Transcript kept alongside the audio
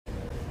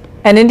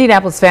An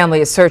Indianapolis family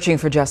is searching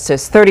for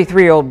justice.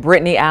 33-year-old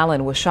Brittany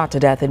Allen was shot to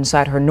death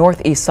inside her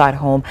northeast side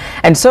home,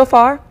 and so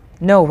far,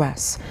 no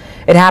arrests.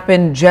 It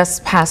happened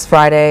just past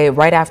Friday,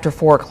 right after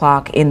 4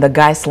 o'clock in the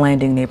Geist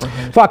Landing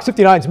neighborhood. Fox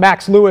 59's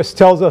Max Lewis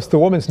tells us the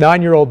woman's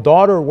 9-year-old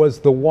daughter was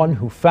the one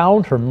who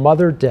found her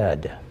mother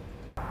dead.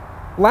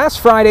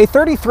 Last Friday,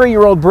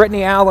 33-year-old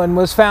Brittany Allen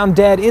was found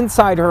dead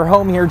inside her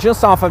home here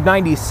just off of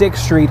 96th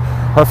Street.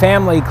 Her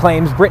family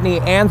claims Brittany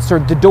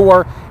answered the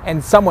door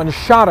and someone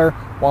shot her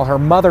while her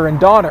mother and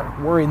daughter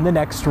were in the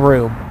next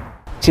room.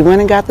 She went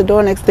and got the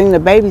door. Next thing the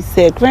baby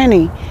said,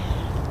 "Granny,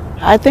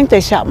 I think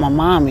they shot my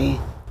mommy."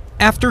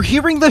 After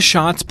hearing the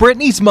shots,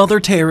 Brittany's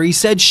mother, Terry,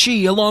 said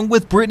she, along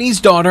with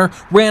Brittany's daughter,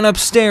 ran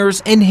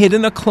upstairs and hid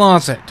in a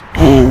closet.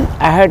 And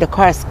I heard the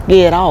car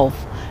skid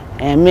off,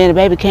 and me and the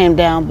baby came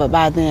down, but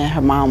by then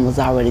her mom was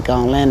already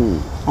gone,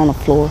 landing on the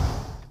floor.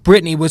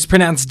 Brittany was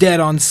pronounced dead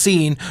on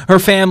scene. Her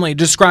family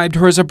described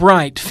her as a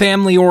bright,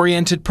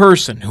 family-oriented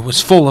person who was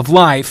full of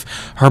life.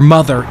 Her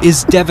mother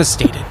is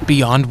devastated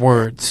beyond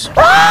words.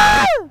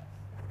 I'm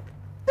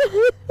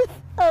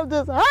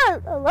just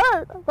hurt. I'm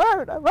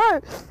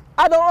hurt.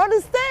 I don't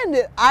understand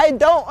it. I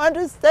don't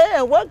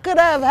understand. What could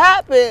have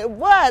happened?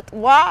 What?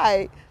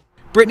 Why?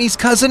 Brittany's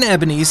cousin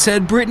Ebony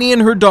said Brittany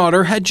and her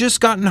daughter had just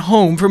gotten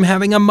home from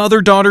having a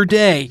mother-daughter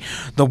day.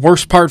 The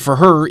worst part for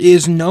her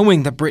is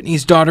knowing that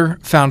Brittany's daughter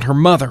found her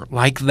mother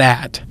like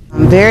that.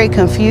 I'm very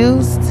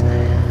confused,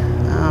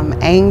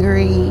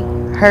 angry,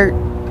 hurt,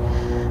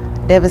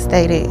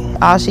 devastated.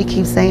 All she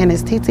keeps saying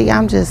is, "Titi,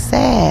 I'm just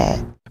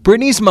sad."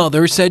 Brittany's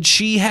mother said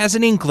she has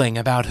an inkling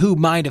about who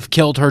might have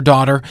killed her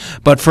daughter,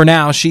 but for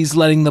now she's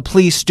letting the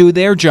police do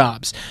their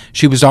jobs.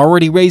 She was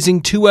already raising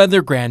 2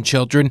 other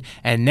grandchildren,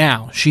 and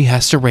now she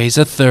has to raise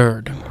a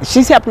third.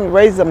 She's helping me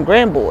raise them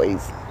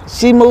grandboys.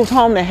 She moved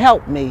home to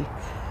help me.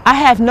 I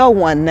have no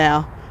one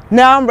now.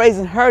 Now I'm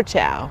raising her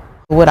child.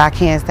 What I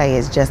can say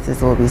is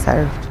justice will be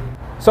served.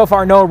 So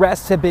far, no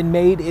arrests have been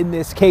made in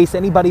this case.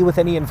 Anybody with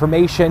any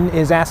information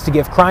is asked to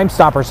give Crime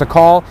Stoppers a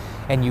call,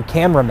 and you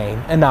can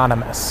remain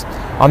anonymous.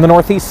 On the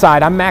northeast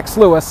side, I'm Max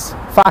Lewis,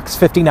 Fox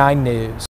 59 News.